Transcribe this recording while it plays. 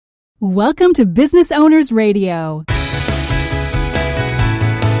Welcome to Business Owners Radio.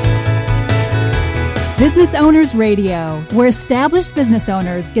 Business Owners Radio, where established business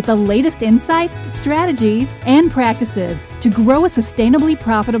owners get the latest insights, strategies, and practices to grow a sustainably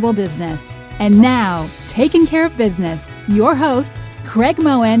profitable business. And now, taking care of business, your hosts, Craig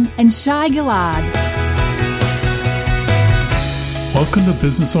Moen and Shai Gilad. Welcome to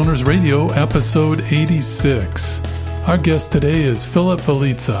Business Owners Radio, episode 86. Our guest today is Philip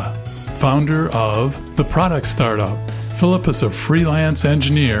Velica, founder of The Product Startup. Philip is a freelance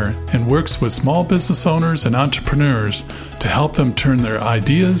engineer and works with small business owners and entrepreneurs to help them turn their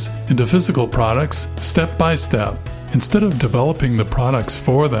ideas into physical products step by step. Instead of developing the products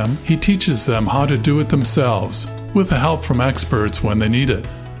for them, he teaches them how to do it themselves, with the help from experts when they need it.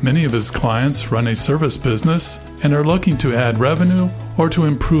 Many of his clients run a service business and are looking to add revenue or to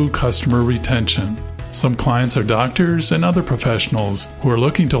improve customer retention. Some clients are doctors and other professionals who are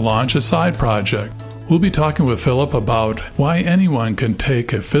looking to launch a side project. We'll be talking with Philip about why anyone can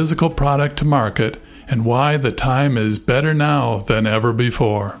take a physical product to market and why the time is better now than ever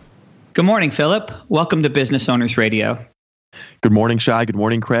before. Good morning, Philip. Welcome to Business Owners Radio. Good morning, Shai. Good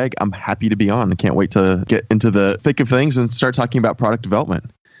morning, Craig. I'm happy to be on. I can't wait to get into the thick of things and start talking about product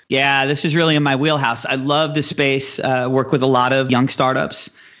development. Yeah, this is really in my wheelhouse. I love this space, work with a lot of young startups,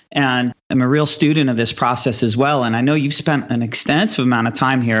 and I'm a real student of this process as well. And I know you've spent an extensive amount of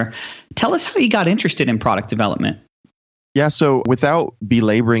time here. Tell us how you got interested in product development. Yeah, so without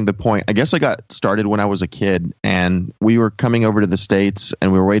belaboring the point, I guess I got started when I was a kid, and we were coming over to the States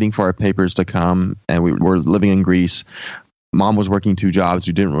and we were waiting for our papers to come, and we were living in Greece. Mom was working 2 jobs.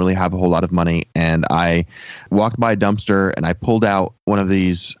 We didn't really have a whole lot of money. And I walked by a dumpster and I pulled out one of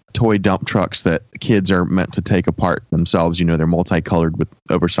these toy dump trucks that kids are meant to take apart themselves. You know, they're multicolored with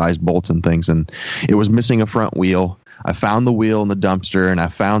oversized bolts and things. And it was missing a front wheel. I found the wheel in the dumpster and I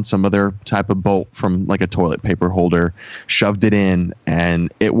found some other type of bolt from like a toilet paper holder, shoved it in,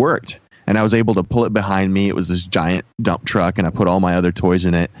 and it worked. And I was able to pull it behind me. It was this giant dump truck, and I put all my other toys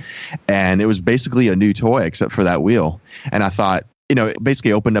in it. And it was basically a new toy except for that wheel. And I thought, you know, it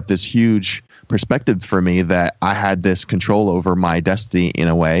basically opened up this huge perspective for me that I had this control over my destiny in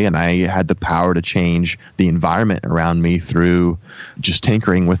a way, and I had the power to change the environment around me through just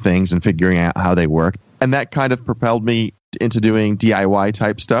tinkering with things and figuring out how they work. And that kind of propelled me into doing DIY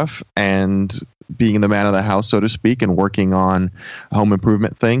type stuff and being the man of the house, so to speak, and working on home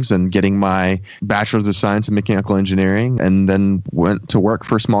improvement things and getting my bachelor's of science in mechanical engineering, and then went to work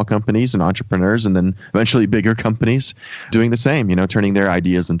for small companies and entrepreneurs, and then eventually bigger companies doing the same, you know, turning their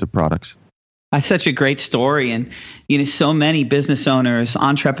ideas into products. That's such a great story. And, you know, so many business owners,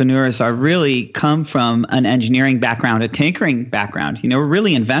 entrepreneurs are really come from an engineering background, a tinkering background. You know, we're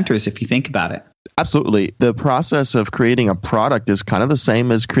really inventors if you think about it. Absolutely. The process of creating a product is kind of the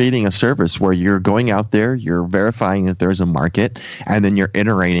same as creating a service, where you're going out there, you're verifying that there's a market, and then you're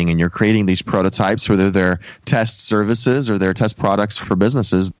iterating and you're creating these prototypes, whether they're test services or they're test products for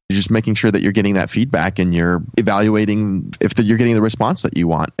businesses. You're just making sure that you're getting that feedback and you're evaluating if you're getting the response that you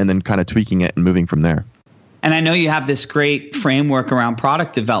want, and then kind of tweaking it and moving from there. And I know you have this great framework around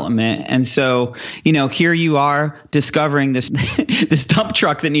product development. And so, you know, here you are discovering this this dump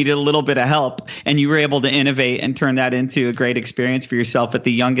truck that needed a little bit of help, and you were able to innovate and turn that into a great experience for yourself at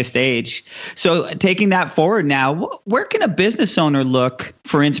the youngest age. So taking that forward now, where can a business owner look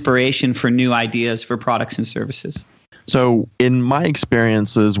for inspiration for new ideas for products and services? So in my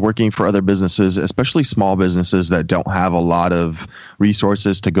experiences working for other businesses, especially small businesses that don't have a lot of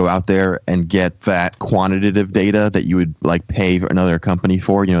resources to go out there and get that quantitative data that you would like pay another company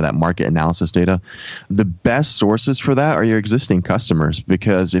for, you know, that market analysis data, the best sources for that are your existing customers,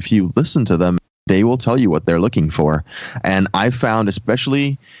 because if you listen to them, they will tell you what they're looking for. And I found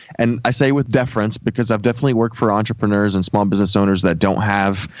especially, and I say with deference because I've definitely worked for entrepreneurs and small business owners that don't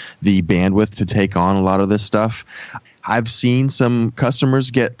have the bandwidth to take on a lot of this stuff. I've seen some customers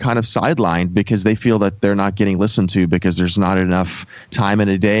get kind of sidelined because they feel that they're not getting listened to because there's not enough time in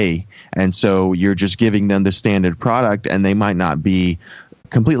a day. And so you're just giving them the standard product and they might not be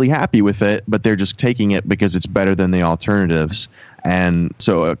completely happy with it, but they're just taking it because it's better than the alternatives. And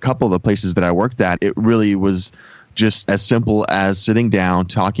so a couple of the places that I worked at, it really was just as simple as sitting down,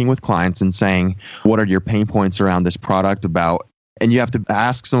 talking with clients and saying, what are your pain points around this product about? And you have to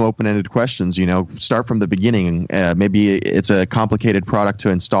ask some open-ended questions, you know, start from the beginning. Maybe it's a complicated product to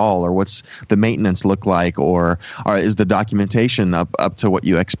install, or what's the maintenance look like, or is the documentation up to what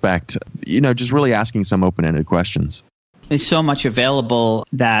you expect? You know, just really asking some open-ended questions. There's so much available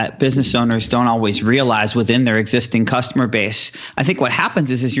that business owners don't always realize within their existing customer base. I think what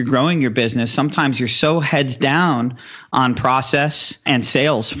happens is as you're growing your business, sometimes you're so heads down on process and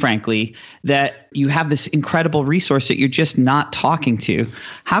sales, frankly, that you have this incredible resource that you're just not talking to.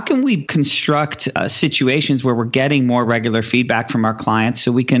 How can we construct situations where we're getting more regular feedback from our clients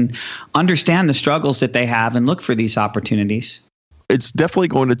so we can understand the struggles that they have and look for these opportunities? It's definitely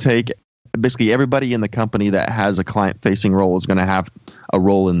going to take basically everybody in the company that has a client-facing role is going to have a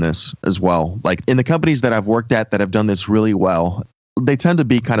role in this as well. Like in the companies that I've worked at that have done this really well, they tend to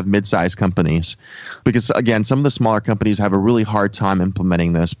be kind of mid-sized companies because, again, some of the smaller companies have a really hard time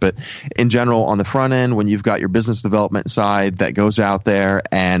implementing this. But in general, on the front end, when you've got your business development side that goes out there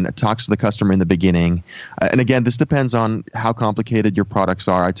and talks to the customer in the beginning, and again, this depends on how complicated your products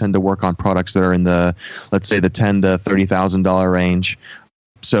are. I tend to work on products that are in the, let's say, the $10,000 to $30,000 range.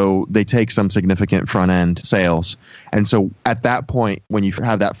 So they take some significant front end sales. And so at that point, when you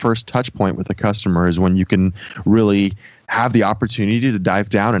have that first touch point with the customer is when you can really have the opportunity to dive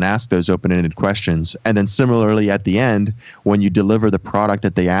down and ask those open-ended questions. And then similarly at the end, when you deliver the product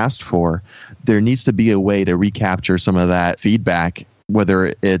that they asked for, there needs to be a way to recapture some of that feedback,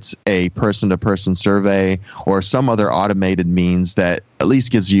 whether it's a person-to-person survey or some other automated means that at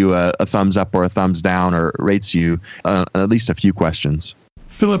least gives you a thumbs up or a thumbs down or rates you at least a few questions.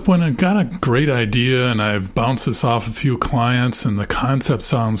 Philip, when I've got a great idea and I've bounced this off a few clients and the concept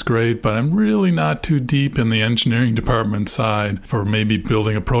sounds great, but I'm really not too deep in the engineering department side for maybe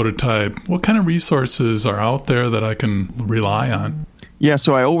building a prototype, what kind of resources are out there that I can rely on? Yeah,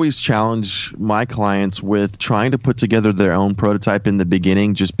 so I always challenge my clients with trying to put together their own prototype in the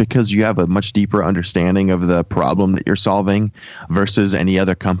beginning just because you have a much deeper understanding of the problem that you're solving versus any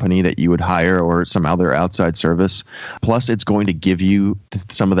other company that you would hire or some other outside service. Plus, it's going to give you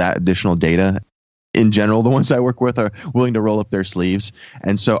some of that additional data. In general, the ones I work with are willing to roll up their sleeves.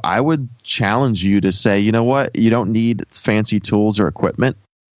 And so I would challenge you to say, you know what, you don't need fancy tools or equipment.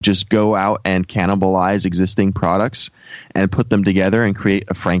 Just go out and cannibalize existing products and put them together and create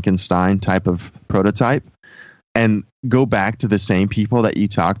a Frankenstein type of prototype and go back to the same people that you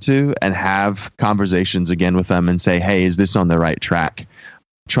talk to and have conversations again with them and say, hey, is this on the right track?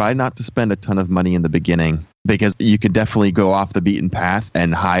 Try not to spend a ton of money in the beginning because you could definitely go off the beaten path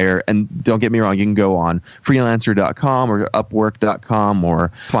and hire. And don't get me wrong, you can go on freelancer.com or upwork.com or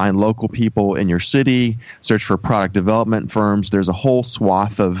find local people in your city, search for product development firms. There's a whole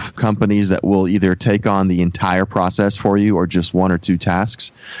swath of companies that will either take on the entire process for you or just one or two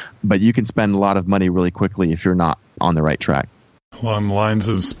tasks. But you can spend a lot of money really quickly if you're not on the right track. Along the lines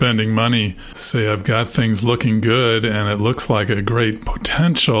of spending money, say I've got things looking good and it looks like a great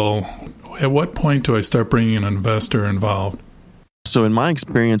potential. At what point do I start bringing an investor involved? So in my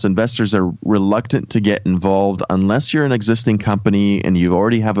experience, investors are reluctant to get involved unless you're an existing company and you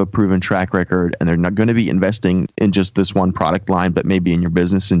already have a proven track record and they're not going to be investing in just this one product line, but maybe in your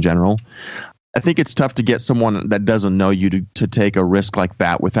business in general. I think it's tough to get someone that doesn't know you to take a risk like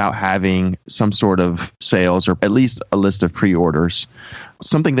that without having some sort of sales or at least a list of pre-orders.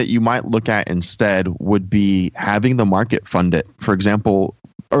 Something that you might look at instead would be having the market fund it. For example,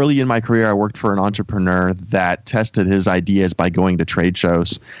 early in my career, I worked for an entrepreneur that tested his ideas by going to trade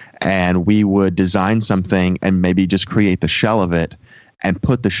shows, and we would design something and maybe just create the shell of it and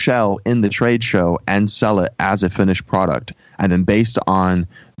put the shell in the trade show and sell it as a finished product. And then based on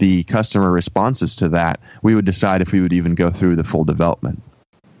the customer responses to that, we would decide if we would even go through the full development.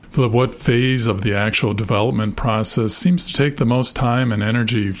 Philip, what phase of the actual development process seems to take the most time and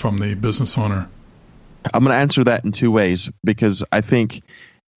energy from the business owner? I'm going to answer that in two ways because I think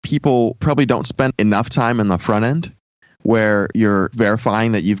people probably don't spend enough time in the front end where you're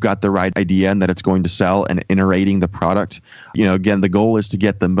verifying that you've got the right idea and that it's going to sell and iterating the product. You know, again, the goal is to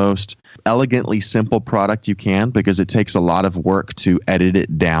get the most elegantly simple product you can because it takes a lot of work to edit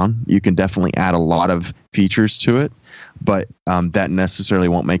it down. You can definitely add a lot of features to it, but that necessarily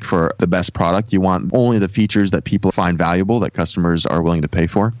won't make for the best product. You want only the features that people find valuable, that customers are willing to pay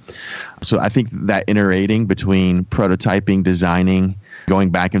for. So I think that iterating between prototyping, designing, going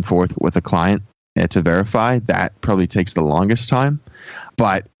back and forth with a client to verify, that probably takes the longest time.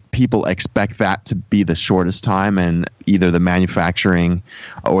 But people expect that to be the shortest time, and either the manufacturing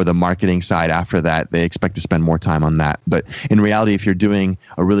or the marketing side after that, they expect to spend more time on that. But in reality, if you're doing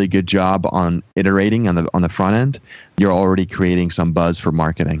a really good job on iterating on the front end, you're already creating some buzz for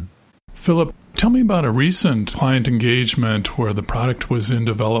marketing. Philip, tell me about a recent client engagement where the product was in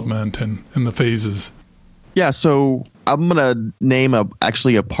development and in the phases. Yeah, so I'm going to name a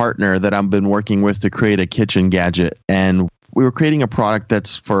partner that I've been working with to create a kitchen gadget. And we were creating a product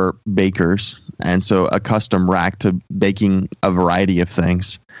that's for bakers. and so a custom rack to baking a variety of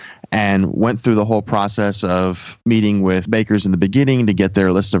things. And went through the whole process of meeting with bakers in the beginning to get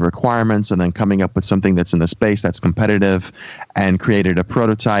their list of requirements and then coming up with something that's in the space that's competitive, and created a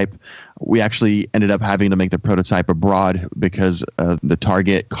prototype. We actually ended up having to make the prototype abroad because of the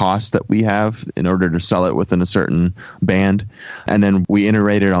target cost that we have in order to sell it within a certain band. And then we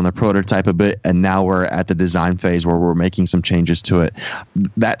iterated on the prototype a bit, and now we're at the design phase where we're making some changes to it.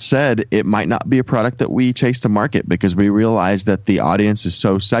 That said, it might not be a product that we chase to market because we realize that the audience is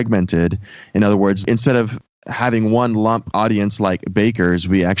so segmented. In other words, instead of having one lump audience like bakers,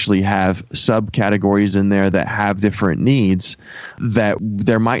 we actually have subcategories in there that have different needs, that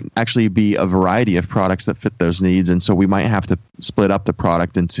there might actually be a variety of products that fit those needs. And so we might have to split up the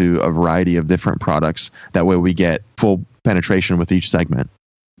product into a variety of different products. That way we get full penetration with each segment.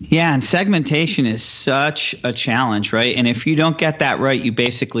 Yeah, and segmentation is such a challenge, right? And if you don't get that right, you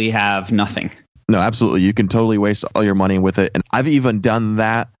basically have nothing. No, absolutely. You can totally waste all your money with it. And I've even done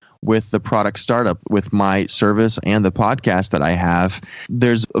that with the product startup, with my service and the podcast that I have.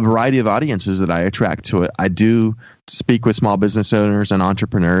 There's a variety of audiences that I attract to it. I do speak with small business owners and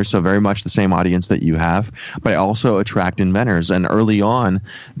entrepreneurs, so very much the same audience that you have, but I also attract inventors. And early on,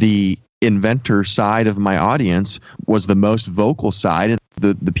 the inventor side of my audience was the most vocal side,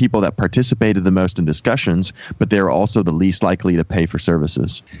 the people that participated the most in discussions, but they're also the least likely to pay for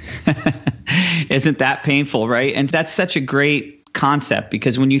services. Isn't that painful, right? And that's such a great concept,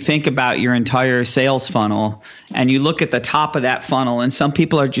 because when you think about your entire sales funnel and you look at the top of that funnel, and some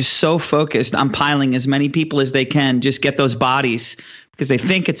people are just so focused on piling as many people as they can, just get those bodies, because they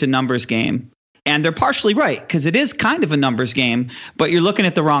think it's a numbers game. And they're partially right, because it is kind of a numbers game, but you're looking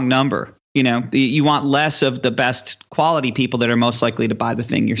at the wrong number. You know, you want less of the best quality people that are most likely to buy the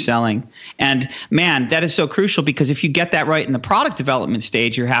thing you're selling. And man, that is so crucial, because if you get that right in the product development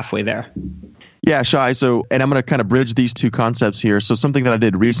stage, you're halfway there. Yeah, Shai. So, and I'm going to kind of bridge these two concepts here. So something that I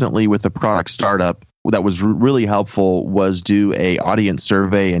did recently with the product startup that was really helpful was do a audience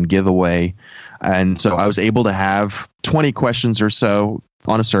survey and giveaway. And so I was able to have 20 questions or so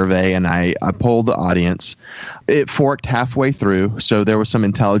on a survey, and I polled the audience. It forked halfway through, so there was some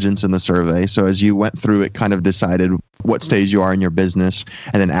intelligence in the survey. So as you went through, it kind of decided what stage you are in your business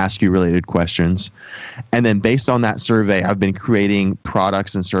and then ask you related questions. And then based on that survey, I've been creating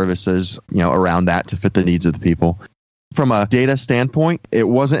products and services, around that to fit the needs of the people. From a data standpoint, it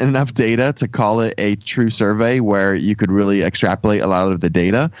wasn't enough data to call it a true survey where you could really extrapolate a lot of the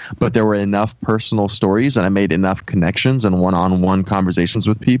data, but there were enough personal stories and I made enough connections and one-on-one conversations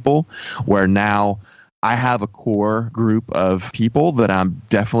with people where now I have a core group of people that I'm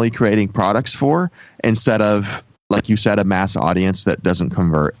definitely creating products for, instead of, like you said, a mass audience that doesn't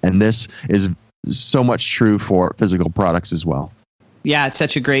convert. And this is so much true for physical products as well. Yeah, it's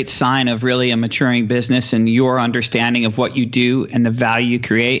such a great sign of really a maturing business and your understanding of what you do and the value you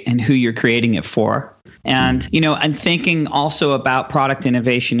create and who you're creating it for. And, I'm thinking also about product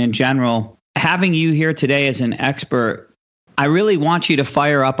innovation in general. Having you here today as an expert, I really want you to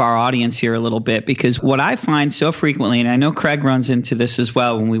fire up our audience here a little bit, because what I find so frequently, and I know Craig runs into this as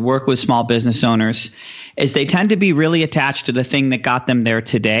well when we work with small business owners, is they tend to be really attached to the thing that got them there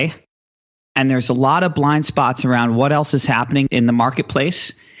today. And there's a lot of blind spots around what else is happening in the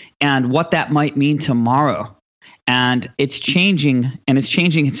marketplace and what that might mean tomorrow. And it's changing, and it's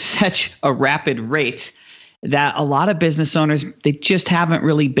changing at such a rapid rate that a lot of business owners, they just haven't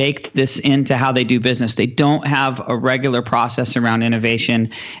really baked this into how they do business. They don't have a regular process around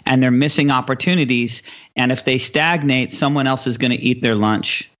innovation, and they're missing opportunities. And if they stagnate, someone else is going to eat their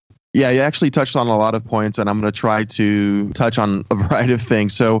lunch. Yeah, you actually touched on a lot of points, and I'm going to try to touch on a variety of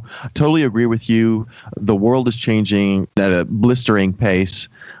things. So totally agree with you. The world is changing at a blistering pace.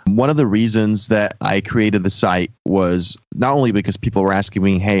 One of the reasons that I created the site was not only because people were asking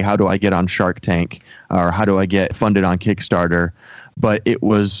me, hey, how do I get on Shark Tank? Or how do I get funded on Kickstarter? But it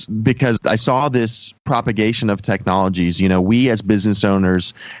was because I saw this propagation of technologies. We as business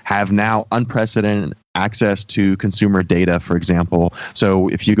owners have now unprecedented access to consumer data, for example. So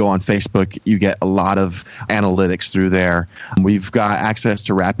if you go on Facebook, you get a lot of analytics through there. We've got access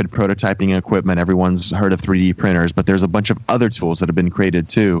to rapid prototyping equipment. Everyone's heard of 3D printers, but there's a bunch of other tools that have been created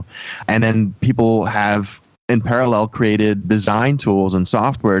too. And then people have in parallel created design tools and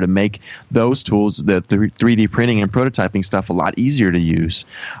software to make those tools, the 3D printing and prototyping stuff, a lot easier to use.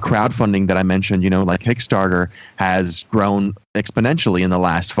 Crowdfunding that I mentioned, like Kickstarter, has grown exponentially in the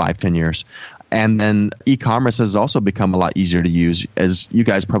last 5-10 years. And then e-commerce has also become a lot easier to use. As you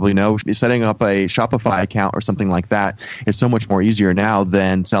guys probably know, setting up a Shopify account or something like that is so much more easier now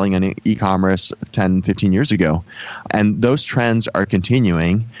than selling an e-commerce 10, 15 years ago. And those trends are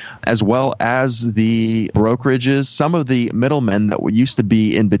continuing, as well as the brokerages, some of the middlemen that used to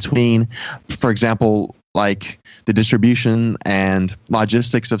be in between. For example, like the distribution and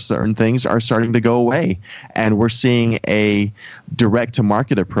logistics of certain things are starting to go away. And we're seeing a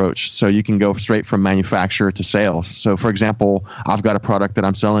direct-to-market approach. So you can go straight from manufacturer to sales. So, for example, I've got a product that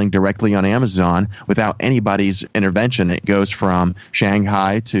I'm selling directly on Amazon without anybody's intervention. It goes from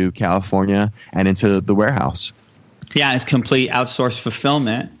Shanghai to California and into the warehouse. Yeah, it's complete outsourced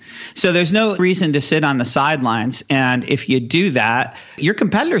fulfillment. So there's no reason to sit on the sidelines. And if you do that, your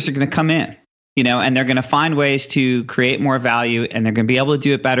competitors are going to come in. And they're going to find ways to create more value, and they're going to be able to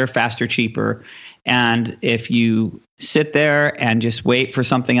do it better, faster, cheaper. And if you sit there and just wait for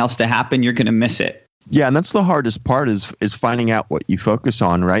something else to happen, you're going to miss it. Yeah, and that's the hardest part is finding out what you focus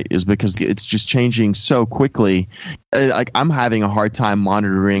on, right? Is because it's just changing so quickly. Like I'm having a hard time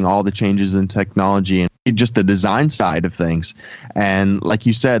monitoring all the changes in technology and just the design side of things. And like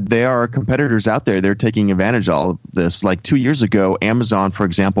you said, there are competitors out there. They're taking advantage of all of this. Like 2 years ago, Amazon, for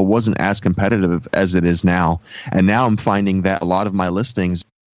example, wasn't as competitive as it is now. And now I'm finding that a lot of my listings,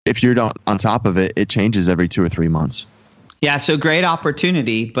 if you're not on top of it, it changes every 2 or 3 months. Yeah, so great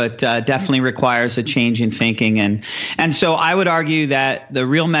opportunity, but definitely requires a change in thinking. And so I would argue that the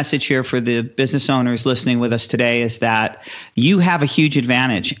real message here for the business owners listening with us today is that you have a huge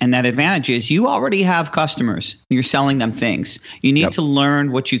advantage. And that advantage is you already have customers. You're selling them things. You need to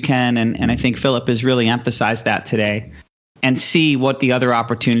learn what you can. And I think Philip has really emphasized that today. And see what the other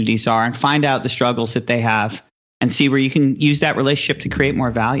opportunities are and find out the struggles that they have and see where you can use that relationship to create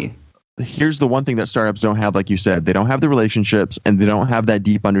more value. Here's the one thing that startups don't have, like you said, they don't have the relationships and they don't have that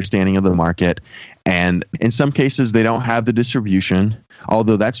deep understanding of the market. And in some cases, they don't have the distribution,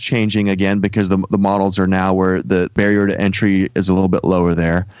 although that's changing again because the models are now where the barrier to entry is a little bit lower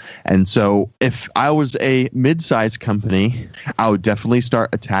there. And so if I was a mid-sized company, I would definitely start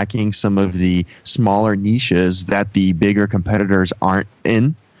attacking some of the smaller niches that the bigger competitors aren't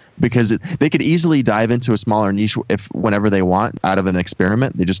in. Because they could easily dive into a smaller niche whenever they want out of an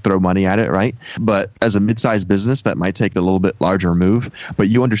experiment. They just throw money at it, right? But as a mid-sized business, that might take a little bit larger move. But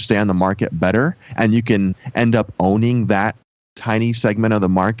you understand the market better, and you can end up owning that tiny segment of the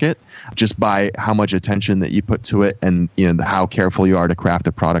market just by how much attention that you put to it and how careful you are to craft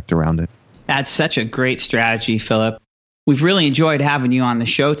a product around it. That's such a great strategy, Philip. We've really enjoyed having you on the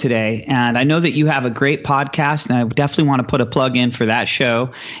show today. And I know that you have a great podcast, and I definitely want to put a plug in for that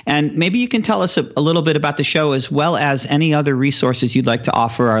show. And maybe you can tell us a little bit about the show as well as any other resources you'd like to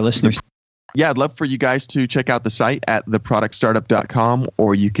offer our listeners. Yeah, I'd love for you guys to check out the site at theproductstartup.com,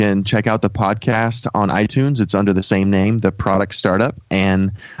 or you can check out the podcast on iTunes. It's under the same name, The Product Startup.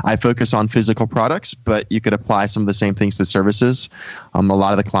 And I focus on physical products, but you could apply some of the same things to services. A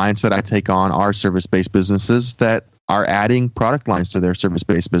lot of the clients that I take on are service-based businesses that are adding product lines to their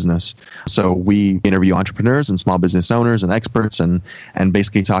service-based business. So we interview entrepreneurs and small business owners and experts and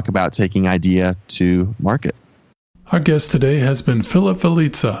basically talk about taking idea to market. Our guest today has been Philip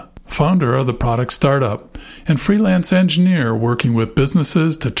Velitza, founder of The Product Startup and freelance engineer working with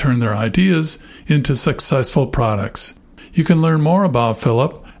businesses to turn their ideas into successful products. You can learn more about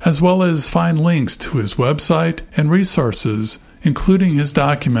Philip as well as find links to his website and resources, including his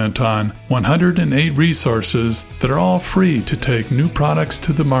document on 108 resources that are all free to take new products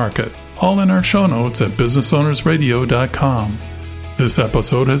to the market, all in our show notes at businessownersradio.com. This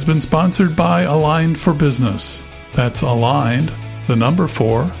episode has been sponsored by Aligned for Business. That's Aligned, the number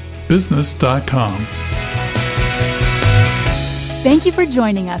 4, business.com. Thank you for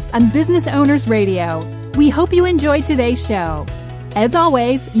joining us on Business Owners Radio. We hope you enjoyed today's show. As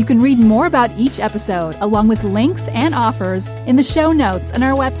always, you can read more about each episode along with links and offers in the show notes on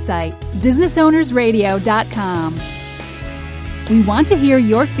our website, businessownersradio.com. We want to hear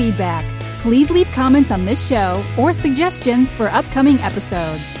your feedback. Please leave comments on this show or suggestions for upcoming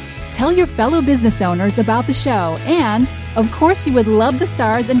episodes. Tell your fellow business owners about the show, and, of course, you would love the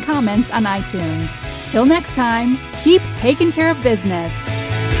stars and comments on iTunes. Till next time, keep taking care of business.